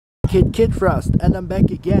Kid Frost, and I'm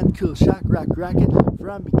back again. Cool shock rock rocket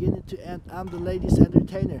from beginning to end. I'm the ladies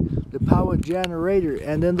entertainer, the power generator,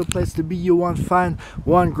 and in the place to be you won't find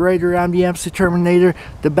one greater. I'm the MC Terminator,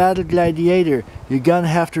 the battle gladiator. You're gonna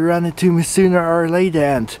have to run into me sooner or later,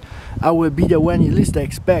 and I will be there when you least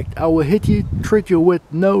expect. I will hit you, treat you with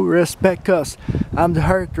no respect, cause I'm the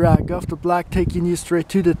hard rock off the block, taking you straight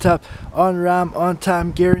to the top. On rhyme, on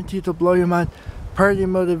time, guaranteed to blow your mind. Party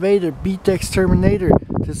motivator, beat exterminator,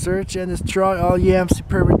 to search and destroy all you MC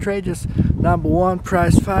perpetrators. #1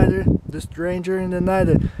 prize fighter, the stranger in the night,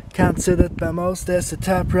 considered by most as a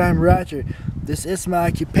top rhyme writer. This is my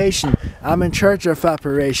occupation, I'm in charge of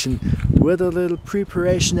operation. With a little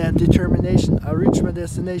preparation and determination, I reach my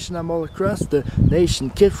destination, I'm all across the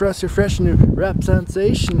nation. Kid Frost, your fresh new rap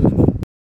sensation.